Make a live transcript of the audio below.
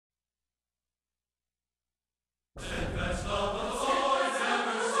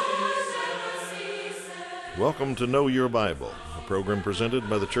Welcome to Know Your Bible, a program presented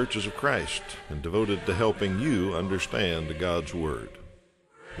by the Churches of Christ and devoted to helping you understand God's Word.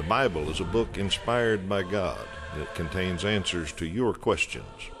 The Bible is a book inspired by God. It contains answers to your questions.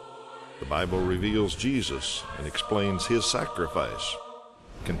 The Bible reveals Jesus and explains His sacrifice.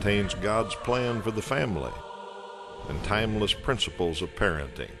 It contains God's plan for the family and timeless principles of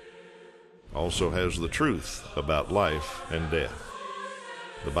parenting. Also has the truth about life and death.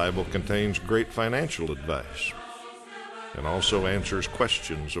 The Bible contains great financial advice and also answers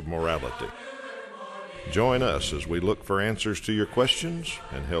questions of morality. Join us as we look for answers to your questions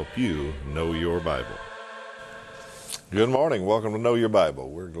and help you know your Bible. Good morning. Welcome to Know Your Bible.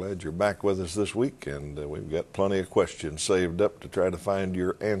 We're glad you're back with us this week, and we've got plenty of questions saved up to try to find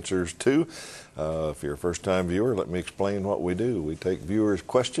your answers to. If you're a first-time viewer, let me explain what we do. We take viewers'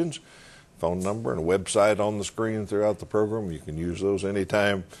 questions, phone number, and a website on the screen throughout the program. You can use those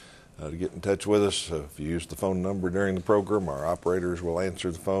anytime to get in touch with us. If you use the phone number during the program, our operators will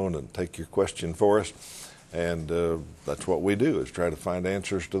answer the phone and take your question for us. And that's what we do, is try to find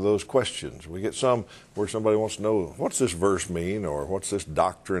answers to those questions. We get some where somebody wants to know, what's this verse mean, or what's this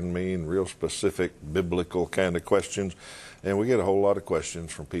doctrine mean, real specific biblical kind of questions. And we get a whole lot of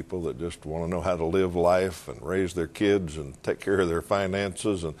questions from people that just want to know how to live life and raise their kids and take care of their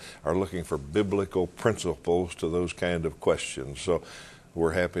finances and are looking for biblical principles to those kind of questions. So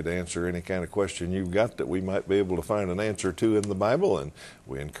we're happy to answer any kind of question you've got that we might be able to find an answer to in the Bible, and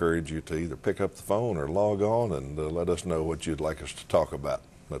we encourage you to either pick up the phone or log on and let us know what you'd like us to talk about.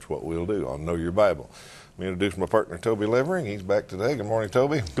 That's what we'll do on Know Your Bible. Let me introduce my partner, Toby Levering. He's back today. Good morning,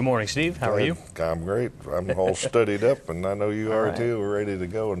 Toby. Good morning, Steve. How are you? I'm great. I'm all studied up, and I know you are too. We're ready to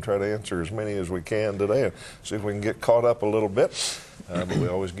go and try to answer as many as we can today and see if we can get caught up a little bit. But we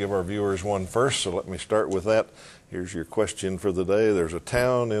always give our viewers one first, so let me start with that. Here's your question for the day. There's a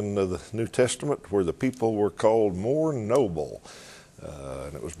town in the New Testament where the people were called more noble.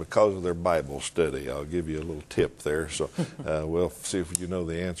 And it was because of their Bible study. I'll give you a little tip there. So we'll see if you know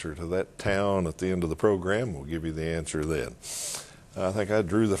the answer to that town at the end of the program. We'll give you the answer then. I think I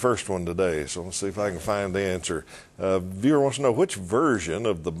drew the first one today, so let's see if I can find the answer. Viewer wants to know, which version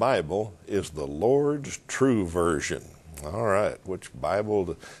of the Bible is the Lord's true version? All right, which Bible?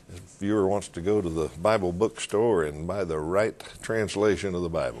 The viewer wants to go to the Bible bookstore and buy the right translation of the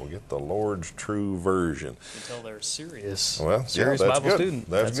Bible. Get the Lord's true version. Until they're serious. Well, serious that's Bible good. student.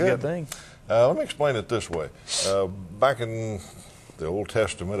 That's a good thing. Let me explain it this way. Back in the Old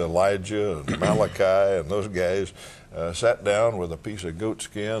Testament, Elijah and Malachi and those guys sat down with a piece of goat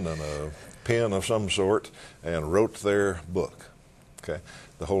skin and a pen of some sort and wrote their book. Okay.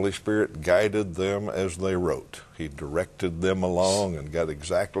 The Holy Spirit guided them as they wrote. He directed them along and got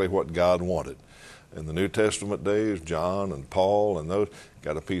exactly what God wanted. In the New Testament days, John and Paul and those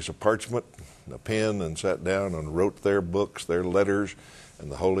got a piece of parchment, a pen, and sat down and wrote their books, their letters,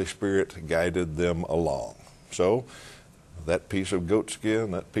 and the Holy Spirit guided them along. So that piece of goat skin,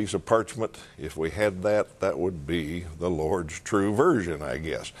 that piece of parchment, if we had that, that would be the Lord's true version, I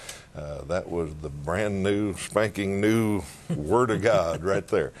guess. That was the brand new, spanking new Word of God right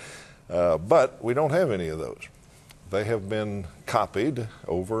there. But we don't have any of those. They have been copied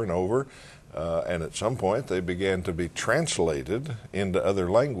over and over, and at some point they began to be translated into other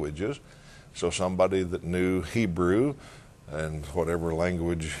languages. So somebody that knew Hebrew and whatever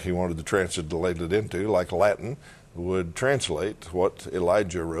language he wanted to translate it into, like Latin, would translate what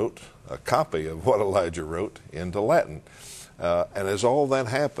Elijah wrote, a copy of what Elijah wrote, into Latin. And as all that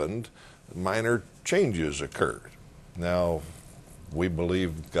happened, minor changes occurred. Now, we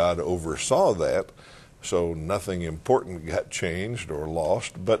believe God oversaw that, so nothing important got changed or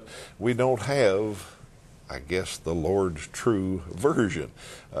lost, but we don't have, I guess, the Lord's true version.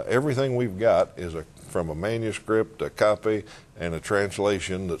 Everything we've got is from a manuscript, a copy, and a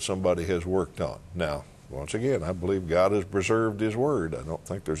translation that somebody has worked on. Now, once again, I believe God has preserved His Word. I don't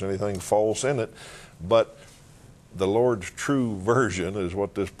think there's anything false in it, but the Lord's true version is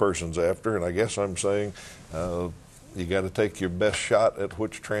what this person's after, and I guess I'm saying you got to take your best shot at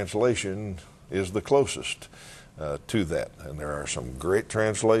which translation is the closest to that. And there are some great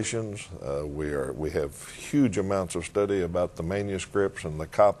translations. We have huge amounts of study about the manuscripts and the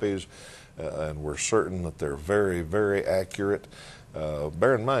copies, and we're certain that they're very, very accurate.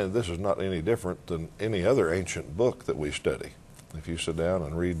 Bear in mind, this is not any different than any other ancient book that we study. If you sit down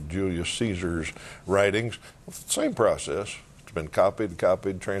and read Julius Caesar's writings, it's the same process. It's been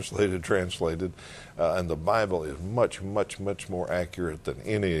copied, translated, and the Bible is much, much, much more accurate than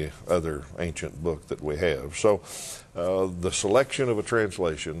any other ancient book that we have. So the selection of a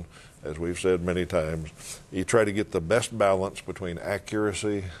translation, as we've said many times, you try to get the best balance between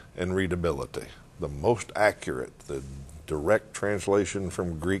accuracy and readability. The most accurate, the direct translation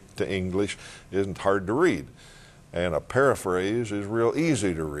from Greek to English, isn't hard to read. And a paraphrase is real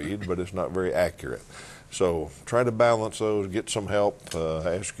easy to read, but it's not very accurate. So try to balance those, get some help,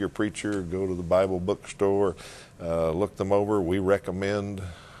 ask your preacher, go to the Bible bookstore, look them over. We recommend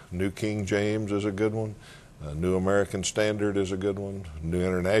New King James is a good one. New American Standard is a good one. New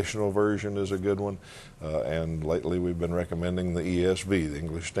International Version is a good one. And lately we've been recommending the ESV, the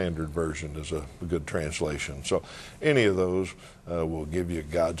English Standard Version, is a good translation. So any of those will give you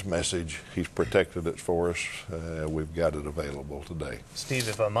God's message. He's protected it for us. We've got it available today. Steve,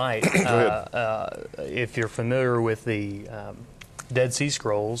 if I might, if you're familiar with the Dead Sea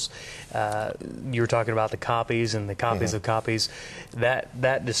Scrolls, you were talking about the copies and the copies of copies.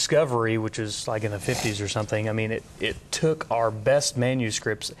 That discovery, which is like in the 50s or something, I mean, it took our best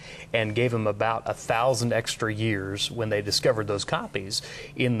manuscripts and gave them about 1,000 extra years when they discovered those copies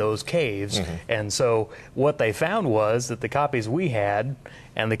in those caves. And so what they found was that the copies we had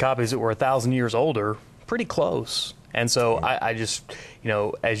and the copies that were 1,000 years older, pretty close. And so I just,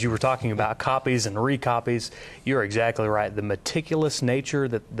 as you were talking about copies and recopies, you're exactly right. The meticulous nature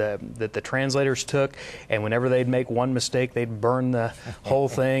that the translators took, and whenever they'd make one mistake, they'd burn the whole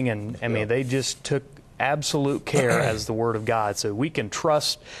thing. And I mean, they just took absolute care as the Word of God. So we can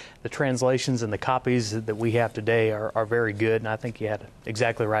trust the translations, and the copies that we have today are very good. And I think you had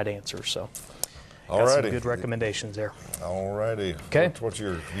exactly the right answer. So. Got some good recommendations there. All righty. Okay. What's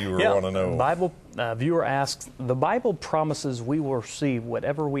your viewer want to know? Bible viewer asks, the Bible promises we will receive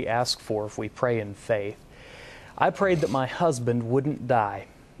whatever we ask for if we pray in faith. I prayed that my husband wouldn't die,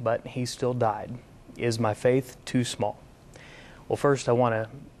 but he still died. Is my faith too small? Well, first I want to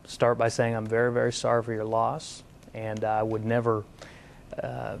start by saying I'm very, very sorry for your loss, and I would never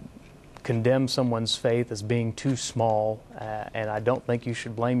condemn someone's faith as being too small, and I don't think you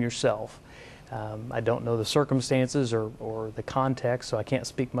should blame yourself. I don't know the circumstances or the context, so I can't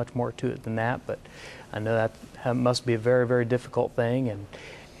speak much more to it than that, but I know that must be a very, very difficult thing,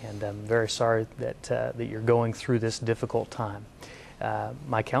 and I'm very sorry that you're going through this difficult time.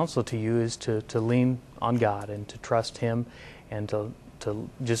 My counsel to you is to lean on God and to trust Him and to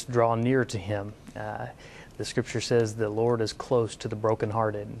just draw near to Him. The Scripture says the Lord is close to the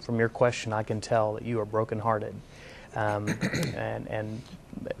brokenhearted. And from your question, I can tell that you are brokenhearted. And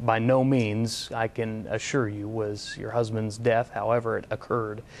by no means, I can assure you, was your husband's death, however it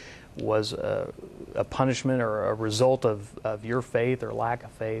occurred, was a punishment or a result of your faith or lack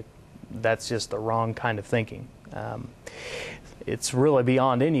of faith. That's just the wrong kind of thinking. It's really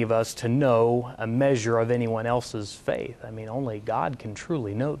beyond any of us to know a measure of anyone else's faith. I mean, only God can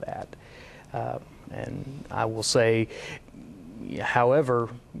truly know that. And I will say, however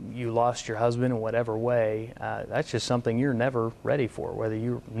you lost your husband in whatever way, that's just something you're never ready for, whether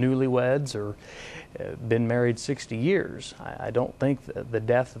you're newlyweds or been married 60 years. I don't think that the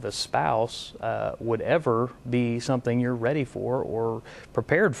death of a spouse would ever be something you're ready for or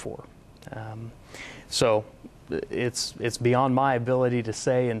prepared for. So it's beyond my ability to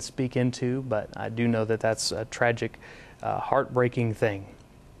say and speak into, but I do know that that's a tragic, heartbreaking thing.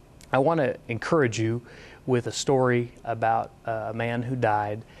 I want to encourage you with a story about a man who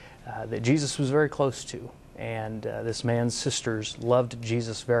died that Jesus was very close to. And this man's sisters loved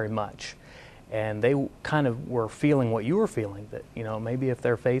Jesus very much. And they kind of were feeling what you were feeling, that, maybe if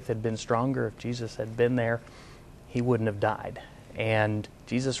their faith had been stronger, if Jesus had been there, he wouldn't have died. And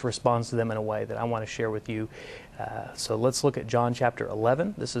Jesus responds to them in a way that I want to share with you. So let's look at John chapter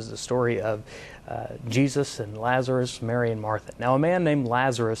 11. This is the story of Jesus and Lazarus, Mary and Martha. Now, a man named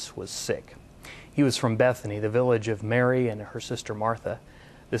Lazarus was sick. He was from Bethany, the village of Mary and her sister Martha.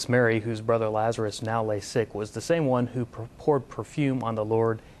 This Mary, whose brother Lazarus now lay sick, was the same one who poured perfume on the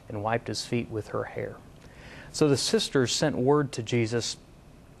Lord and wiped his feet with her hair. So the sisters sent word to Jesus,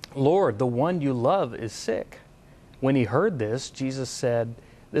 "Lord, the one you love is sick." When he heard this, Jesus said,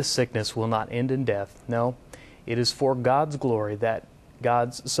 "This sickness will not end in death. No, it is for God's glory,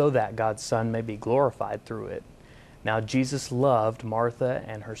 so that God's Son may be glorified through it." Now, Jesus loved Martha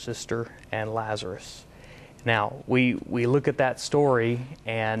and her sister and Lazarus. Now, we look at that story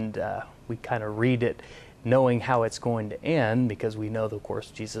and we kind of read it knowing how it's going to end, because we know that, of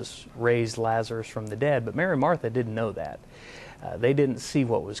course, Jesus raised Lazarus from the dead. But Mary and Martha didn't know that. They didn't see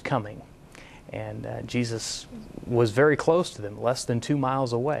what was coming. And Jesus was very close to them, less than 2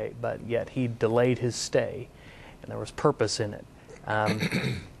 miles away, but yet he delayed his stay. and there was purpose in it.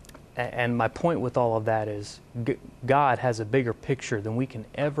 And my point with all of that is God has a bigger picture than we can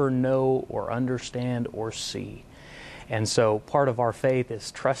ever know or understand or see. And so part of our faith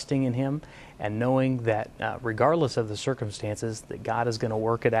is trusting in Him and knowing that regardless of the circumstances, that God is going to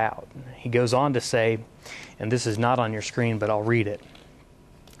work it out. He goes on to say, and this is not on your screen, but I'll read it.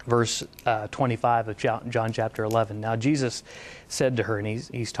 Verse 25 of John chapter 11. Now Jesus said to her, and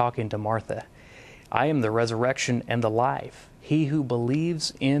he's talking to Martha, I am the resurrection and the life. He who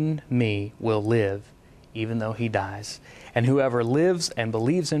believes in me will live, even though he dies. And whoever lives and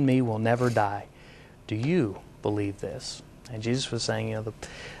believes in me will never die. Do you believe this? And Jesus was saying,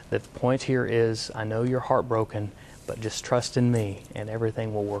 the point here is, I know you're heartbroken, but just trust in me and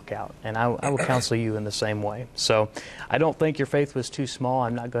everything will work out. And I will counsel you in the same way. So I don't think your faith was too small.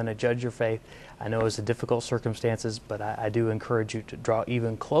 I'm not going to judge your faith. I know it's a difficult circumstances, but I do encourage you to draw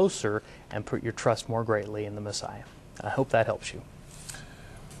even closer and put your trust more greatly in the Messiah. I hope that helps you.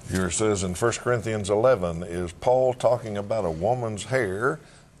 Here it says in 1 Corinthians 11, is Paul talking about a woman's hair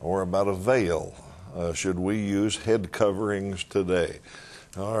or about a veil? Should we use head coverings today?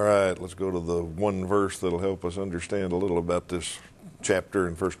 All right, let's go to the one verse that'll help us understand a little about this chapter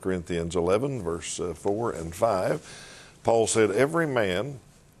in 1 Corinthians 11, verse 4 and 5. Paul said, every man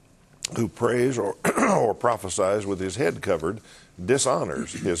who prays or prophesies with his head covered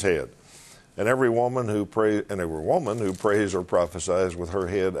dishonors his head. And every woman who prays or prophesies with her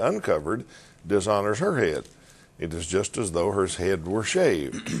head uncovered dishonors her head. It is just as though her head were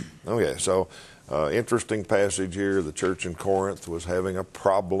shaved. Okay, so interesting passage here. The church in Corinth was having a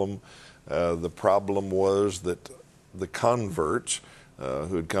problem. The problem was that the converts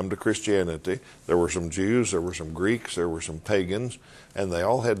who had come to Christianity, there were some Jews, there were some Greeks, there were some pagans, and they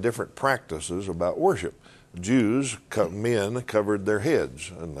all had different practices about worship. Jews, men, covered their heads,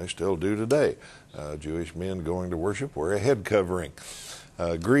 and they still do today. Jewish men going to worship wear a head covering.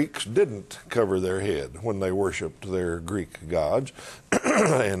 Greeks didn't cover their head when they worshiped their Greek gods,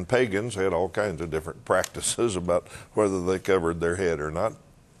 and pagans had all kinds of different practices about whether they covered their head or not.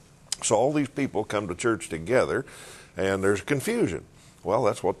 So all these people come to church together, and there's confusion. Well,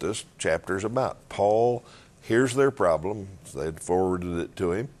 that's what this chapter is about. Paul hears their problem. They'd forwarded it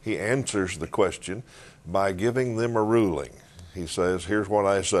to him. He answers the question by giving them a ruling. He says, here's what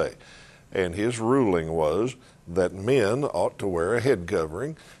I say. And his ruling was that men ought to wear a head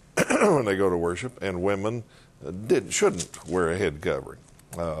covering when they go to worship, and women shouldn't wear a head covering.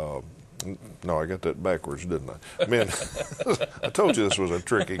 No, I got that backwards, didn't I? Men, I told you this was a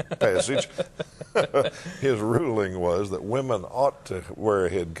tricky passage. His ruling was that women ought to wear a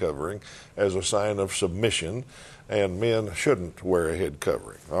head covering as a sign of submission, and men shouldn't wear a head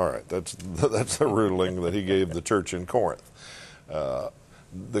covering. All right, that's the ruling that he gave the church in Corinth.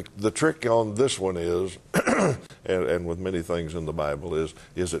 The trick on this one is, and with many things in the Bible, is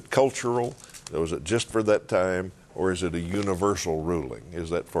it cultural? Was it just for that time? Or is it a universal ruling? Is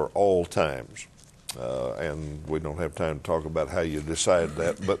that for all times? And we don't have time to talk about how you decide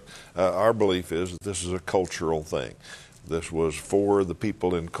that, but our belief is that this is a cultural thing. This was for the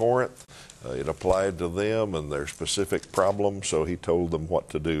people in Corinth. It applied to them and their specific problems, so he told them what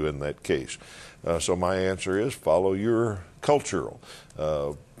to do in that case. So my answer is follow your cultural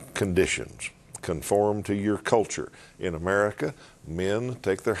conditions. Conform to your culture. In America, men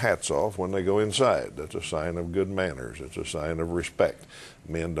take their hats off when they go inside. That's a sign of good manners. It's a sign of respect.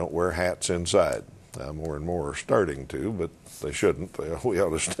 Men don't wear hats inside. More and more are starting to, but they shouldn't. We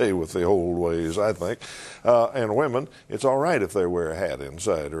ought to stay with the old ways, I think. And women, it's all right if they wear a hat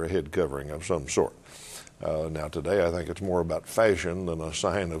inside or a head covering of some sort. Now today, I think it's more about fashion than a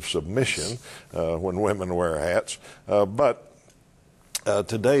sign of submission when women wear hats. But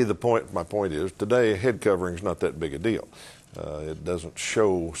today, my point is, today head covering is not that big a deal. It doesn't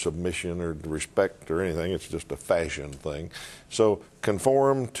show submission or respect or anything. It's just a fashion thing. So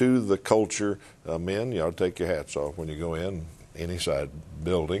conform to the culture. Men, you ought to take your hats off when you go in any side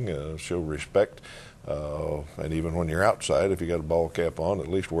building. Show respect. And even when you're outside, if you got a ball cap on, at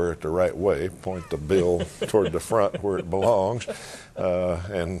least wear it the right way. Point the bill toward the front where it belongs,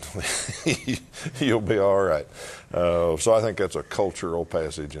 and you'll be all right. So I think that's a cultural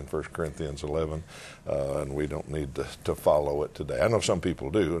passage in 1 Corinthians 11, and we don't need to follow it today. I know some people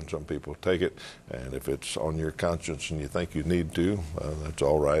do, and some people take it, and if it's on your conscience and you think you need to, that's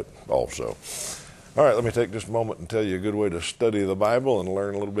all right also. All right, let me take just a moment and tell you a good way to study the Bible and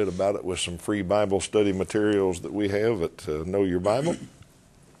learn a little bit about it with some free Bible study materials that we have at Know Your Bible.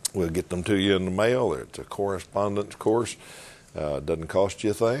 We'll get them to you in the mail. It's a correspondence course. It doesn't cost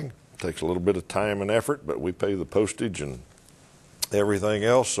you a thing. It takes a little bit of time and effort, but we pay the postage and everything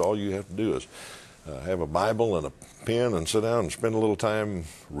else. So all you have to do is have a Bible and a pen and sit down and spend a little time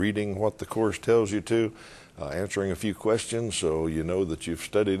reading what the course tells you to, answering a few questions so you know that you've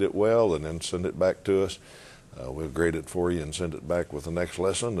studied it well, and then send it back to us. We'll grade it for you and send it back with the next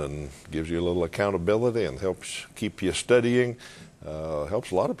lesson, and gives you a little accountability and helps keep you studying.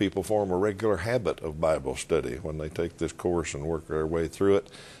 Helps a lot of people form a regular habit of Bible study when they take this course and work their way through it.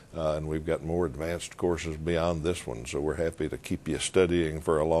 And we've got more advanced courses beyond this one, so we're happy to keep you studying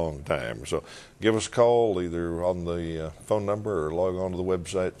for a long time. So give us a call either on the phone number or log on to the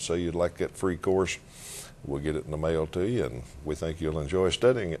website, say you'd like that free course. We'll get it in the mail to you, and we think you'll enjoy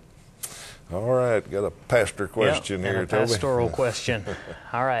studying it. All right, got a pastor question here, Toby. A pastoral question.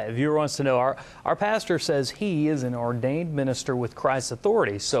 All right, a viewer wants to know, our pastor says he is an ordained minister with Christ's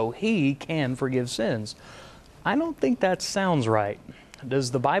authority, so he can forgive sins. I don't think that sounds right.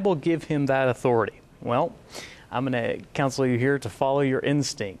 Does the Bible give him that authority? Well, I'm going to counsel you here to follow your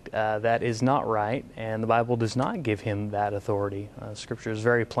instinct. That is not right, and the Bible does not give him that authority. Scripture is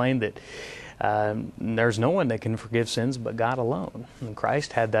very plain that there's no one that can forgive sins but God alone. And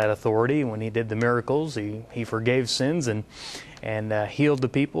Christ had that authority when he did the miracles. He forgave sins and healed the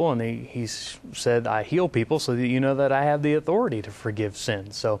people, and he said, I heal people so that you know that I have the authority to forgive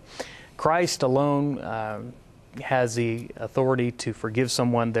sins. So Christ alone has the authority to forgive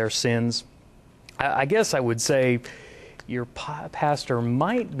someone their sins. I guess I would say your pastor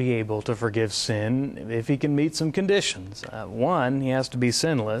might be able to forgive sin if he can meet some conditions. One, he has to be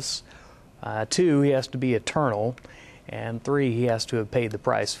sinless. Two, he has to be eternal. And three, he has to have paid the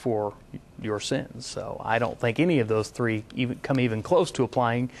price for your sins. So I don't think any of those three come even close to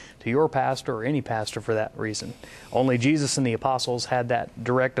applying to your pastor or any pastor for that reason. Only Jesus and the apostles had that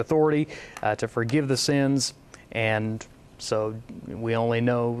direct authority to forgive the sins. And so we only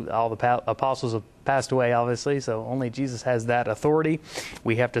know all the apostles have passed away, obviously, so only Jesus has that authority.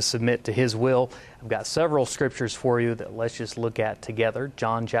 We have to submit to his will. I've got several scriptures for you that let's just look at together.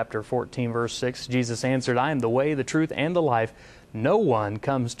 John chapter 14, verse 6, Jesus answered, I am the way, the truth, and the life. No one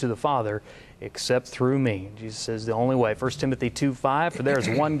comes to the Father except through me. Jesus says the only way. 1 Timothy 2:5, for there is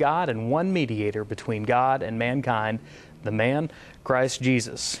one God and one mediator between God and mankind, the man, Christ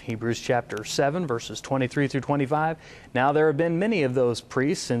Jesus. Hebrews chapter 7, verses 23 through 25. Now there have been many of those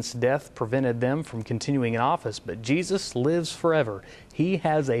priests since death prevented them from continuing in office, but Jesus lives forever. He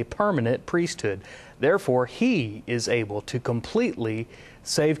has a permanent priesthood. Therefore, he is able to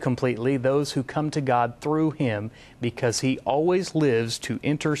save completely those who come to God through him, because he always lives to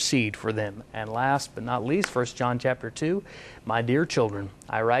intercede for them. And last but not least, 1 John chapter 2, my dear children,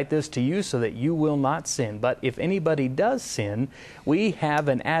 I write this to you so that you will not sin. But if anybody does sin, we have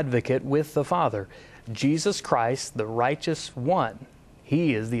an advocate with the Father, Jesus Christ, the righteous one.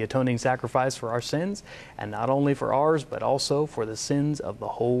 He is the atoning sacrifice for our sins, and not only for ours, but also for the sins of the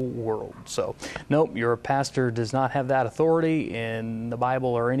whole world. So, nope, your pastor does not have that authority in the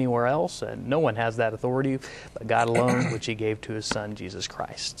Bible or anywhere else, and no one has that authority but God alone, which he gave to his Son, Jesus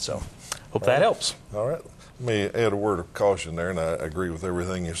Christ. So, hope that helps. All right. Let me add a word of caution there, and I agree with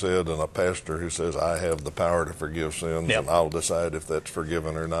everything you said, and a pastor who says, I have the power to forgive sins, and I'll decide if that's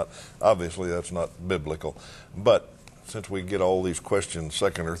forgiven or not. Obviously, that's not biblical. But since we get all these questions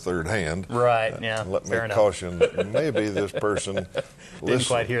second or third hand, let me caution that maybe this person didn't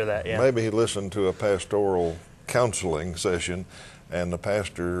quite hear that. Yeah. Maybe he listened to a pastoral counseling session, and the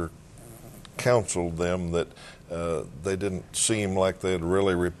pastor counseled them that they didn't seem like they had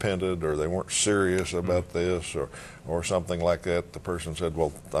really repented, or they weren't serious about this, or something like that. The person said,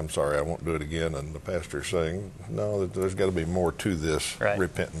 well, I'm sorry, I won't do it again. And the pastor's saying, no, there's got to be more to this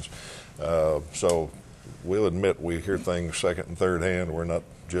repentance. So we'll admit we hear things second and third hand. We're not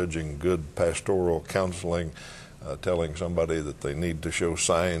judging good pastoral counseling, telling somebody that they need to show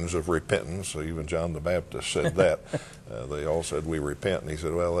signs of repentance. So even John the Baptist said that. They all said, we repent. And he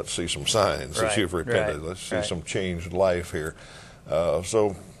said, well, let's see some signs that you've repented. Let's see some changed life here.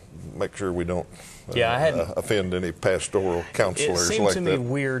 So make sure we don't offend any pastoral counselors like that. It seems to me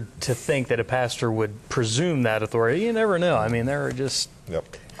weird to think that a pastor would presume that authority. You never know. I mean, there are just...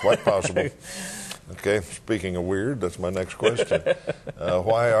 Yep, quite possible. Okay, speaking of weird, that's my next question.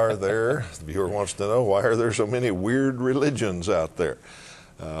 Why are there, the viewer wants to know, why are there so many weird religions out there?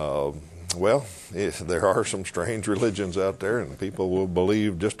 Well, there are some strange religions out there, and people will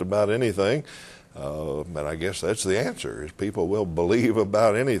believe just about anything. And I guess that's the answer, is people will believe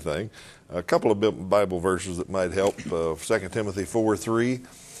about anything. A couple of Bible verses that might help. 2 Timothy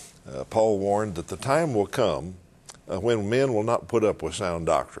 4:3, Paul warned that the time will come when men will not put up with sound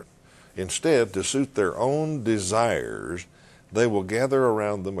doctrine. Instead, to suit their own desires, they will gather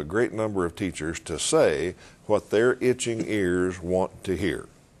around them a great number of teachers to say what their itching ears want to hear.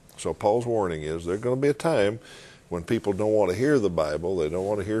 So Paul's warning is there's going to be a time when people don't want to hear the Bible, they don't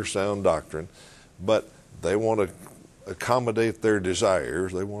want to hear sound doctrine, but they want to accommodate their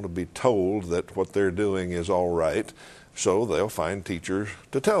desires. They want to be told that what they're doing is all right, so they'll find teachers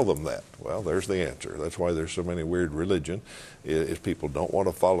to tell them that. Well, there's the answer. That's why there's so many weird religion, is people don't want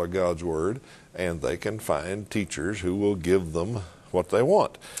to follow God's word, and they can find teachers who will give them what they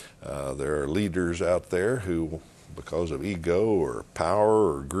want. There are leaders out there who, because of ego or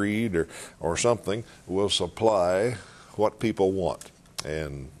power or greed or something, will supply what people want.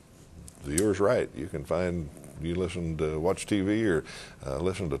 And the viewers right. You can find, you listen to watch TV or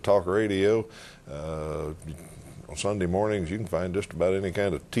listen to talk radio, on Sunday mornings you can find just about any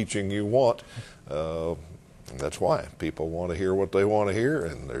kind of teaching you want. That's why people want to hear what they want to hear,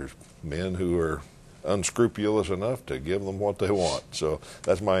 and there's men who are unscrupulous enough to give them what they want. So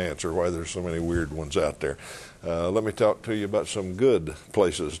that's my answer why there's so many weird ones out there. Let me talk to you about some good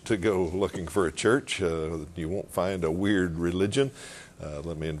places to go looking for a church. You won't find a weird religion.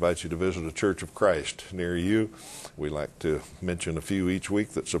 Let me invite you to visit a Church of Christ near you. We like to mention a few each week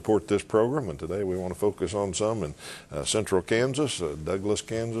that support this program, and today we want to focus on some in Central Kansas, Douglas,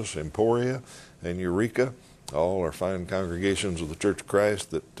 Kansas, Emporia, and Eureka. All are fine congregations of the Church of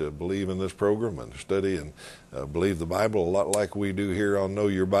Christ that believe in this program and study and believe the Bible a lot like we do here on Know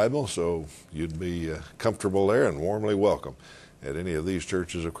Your Bible, so you'd be comfortable there and warmly welcome at any of these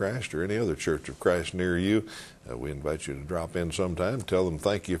churches of Christ or any other Church of Christ near you. We invite you to drop in sometime, tell them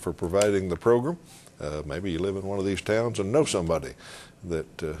thank you for providing the program. Maybe you live in one of these towns and know somebody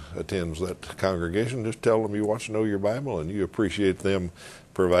that attends that congregation. Just tell them you watch Know Your Bible and you appreciate them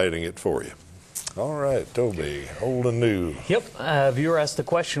providing it for you. All right, Toby, old and new. Yep. Viewer asked the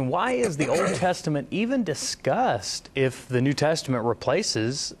question, why is the Old Testament even discussed if the New Testament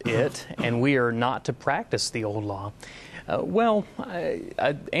replaces it and we are not to practice the Old Law? Well,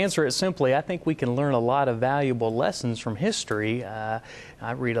 I answer it simply. I think we can learn a lot of valuable lessons from history. I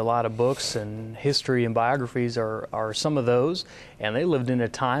read a lot of books, and history and biographies are some of those. And they lived in a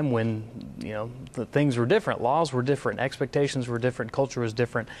time when, the things were different. Laws were different. Expectations were different. Culture was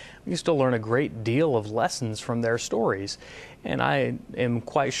different. You still learn a great deal of lessons from their stories. And I am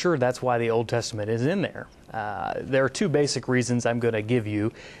quite sure that's why the Old Testament is in there. There are two basic reasons I'm going to give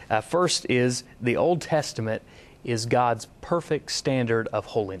you. First is the Old Testament is God's perfect standard of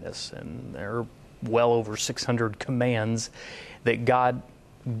holiness. And there are well over 600 commands that God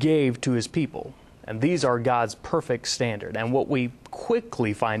gave to His people. And these are God's perfect standard. And what we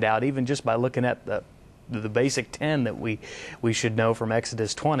quickly find out, even just by looking at the basic 10 that we should know from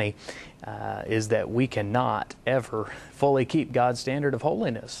Exodus 20, is that we cannot ever fully keep God's standard of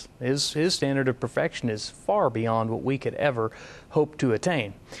holiness. His standard of perfection is far beyond what we could ever hope to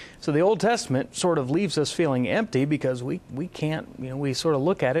attain. So the Old Testament sort of leaves us feeling empty because we can't, we sort of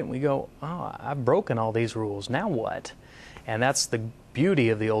look at it and we go, oh, I've broken all these rules, now what? And that's the beauty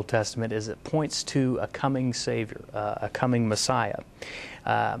of the Old Testament, is it points to a coming Savior, a coming Messiah.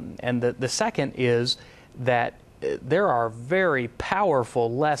 And the second is that there are very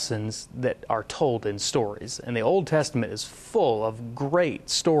powerful lessons that are told in stories. And the Old Testament is full of great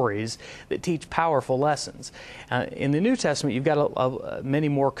stories that teach powerful lessons. In the New Testament, you've got many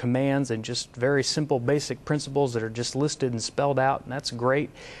more commands and just very simple basic principles that are just listed and spelled out, and that's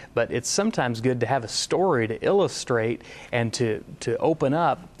great. But it's sometimes good to have a story to illustrate and to open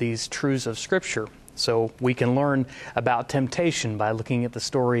up these truths of Scripture. So we can learn about temptation by looking at the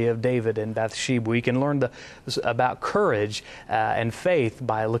story of David and Bathsheba. We can learn about courage and faith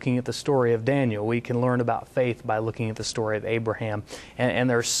by looking at the story of Daniel. We can learn about faith by looking at the story of Abraham. And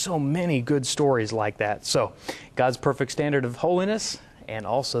there are so many good stories like that. So God's perfect standard of holiness and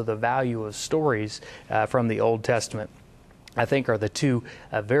also the value of stories from the Old Testament, I think, are the two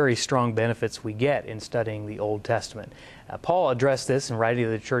very strong benefits we get in studying the Old Testament. Paul addressed this in writing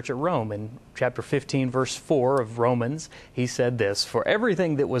to the church at Rome. In chapter 15, verse 4 of Romans, he said this, "For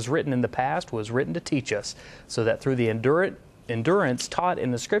everything that was written in the past was written to teach us, so that through the endurance taught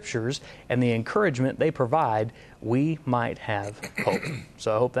in the Scriptures and the encouragement they provide, we might have hope."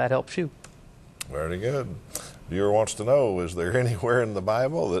 So I hope that helps you. Very good. Viewer wants to know, is there anywhere in the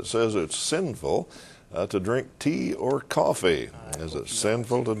Bible that says it's sinful to drink tea or coffee? Is it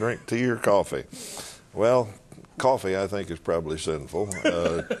sinful to drink tea or coffee? Well, coffee, I think, is probably sinful.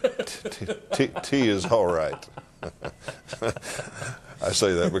 Tea is all right. I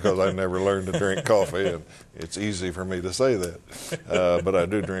say that because I never learned to drink coffee, and it's easy for me to say that. But I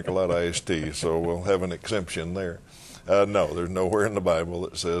do drink a lot of iced tea, so we'll have an exemption there. No, there's nowhere in the Bible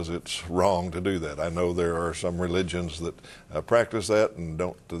that says it's wrong to do that. I know there are some religions that practice that and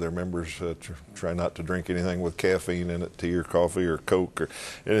don't, their members try not to drink anything with caffeine in it, tea or coffee or Coke or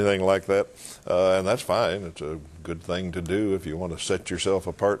anything like that. And that's fine. It's a good thing to do if you want to set yourself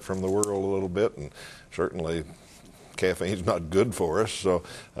apart from the world a little bit, and certainly caffeine's not good for us, so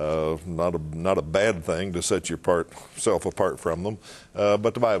not a bad thing to set yourself apart from them.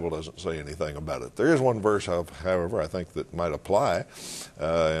 But the Bible doesn't say anything about it. There is one verse, however, I think that might apply,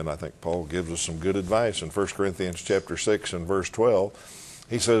 and I think Paul gives us some good advice in 1 Corinthians chapter 6 and verse 12.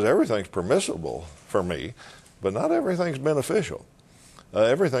 He says, everything's permissible for me, but not everything's beneficial.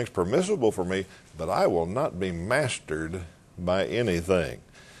 Everything's permissible for me, but I will not be mastered by anything.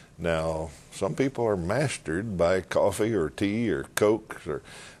 Now, some people are mastered by coffee or tea or Coke or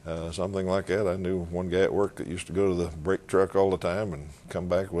something like that. I knew one guy at work that used to go to the brake truck all the time and come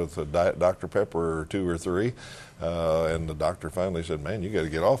back with a Diet Dr. Pepper or 2 or 3. And the doctor finally said, man, you got to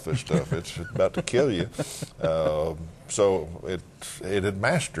get off this stuff. It's about to kill you. So it had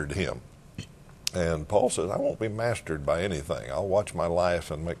mastered him. And Paul says, I won't be mastered by anything. I'll watch my life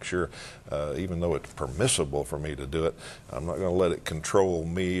and make sure, even though it's permissible for me to do it, I'm not going to let it control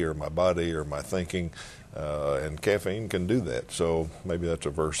me or my body or my thinking. And caffeine can do that. So maybe that's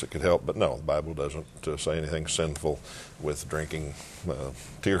a verse that could help. But no, the Bible doesn't say anything sinful with drinking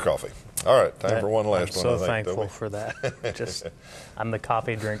tea or coffee. All right, time for one last one. I'm so thankful for that. I'm the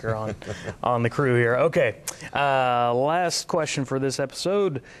coffee drinker on the crew here. Okay, last question for this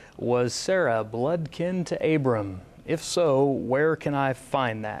episode. Was Sarah bloodkin to Abram? If so, where can I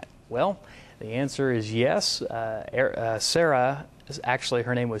find that? Well, the answer is yes. Sarah, actually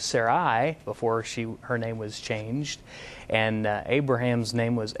her name was Sarai before her name was changed, and Abraham's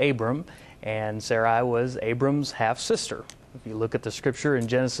name was Abram, and Sarai was Abram's half-sister. If you look at the scripture in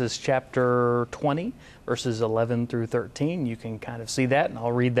Genesis chapter 20, verses 11 through 13, you can kind of see that, and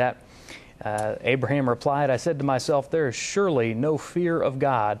I'll read that. Abraham replied, I said to myself, there is surely no fear of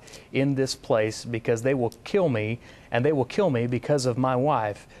God in this place, because they will kill me, and they will kill me because of my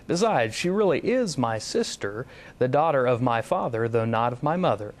wife. Besides, she really is my sister, the daughter of my father, though not of my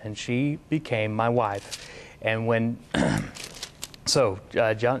mother, and she became my wife. And when... So,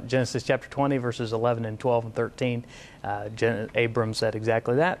 Genesis chapter 20, verses 11 and 12 and 13, Abram said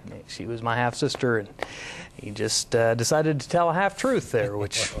exactly that. She was my half-sister, and he just decided to tell a half-truth there,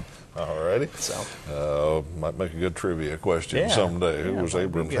 which... All righty. So, might make a good trivia question someday. Who was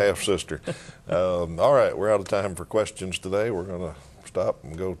Abram's half-sister? All right, we're out of time for questions today. We're going to stop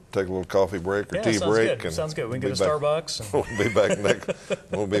and go take a little coffee break or tea break. Good. Sounds good. We can go to Starbucks.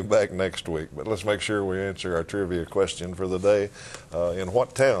 We'll be back next week. But let's make sure we answer our trivia question for the day. In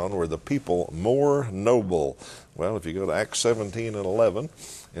what town were the people more noble? Well, if you go to Acts 17 and 11,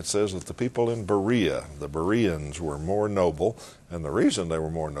 it says that the people in Berea, the Bereans, were more noble. And the reason they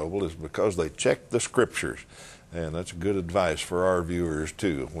were more noble is because they checked the scriptures. And that's good advice for our viewers,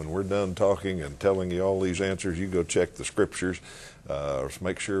 too. When we're done talking and telling you all these answers, you go check the scriptures.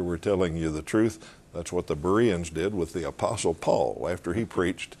 Make sure we're telling you the truth. That's what the Bereans did with the Apostle Paul. After he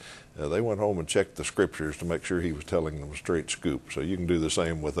preached, they went home and checked the scriptures to make sure he was telling them a straight scoop. So you can do the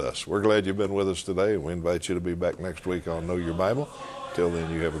same with us. We're glad you've been with us today, and we invite you to be back next week on Know Your Bible. Till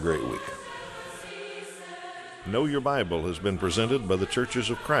then, you have a great week. Know Your Bible has been presented by the Churches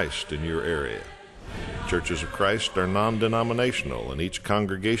of Christ in your area. Churches of Christ are non-denominational, and each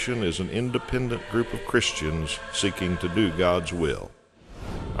congregation is an independent group of Christians seeking to do God's will.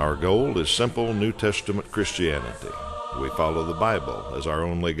 Our goal is simple New Testament Christianity. We follow the Bible as our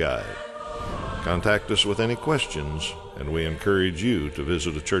only guide. Contact us with any questions, and we encourage you to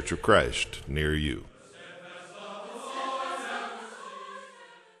visit a Church of Christ near you.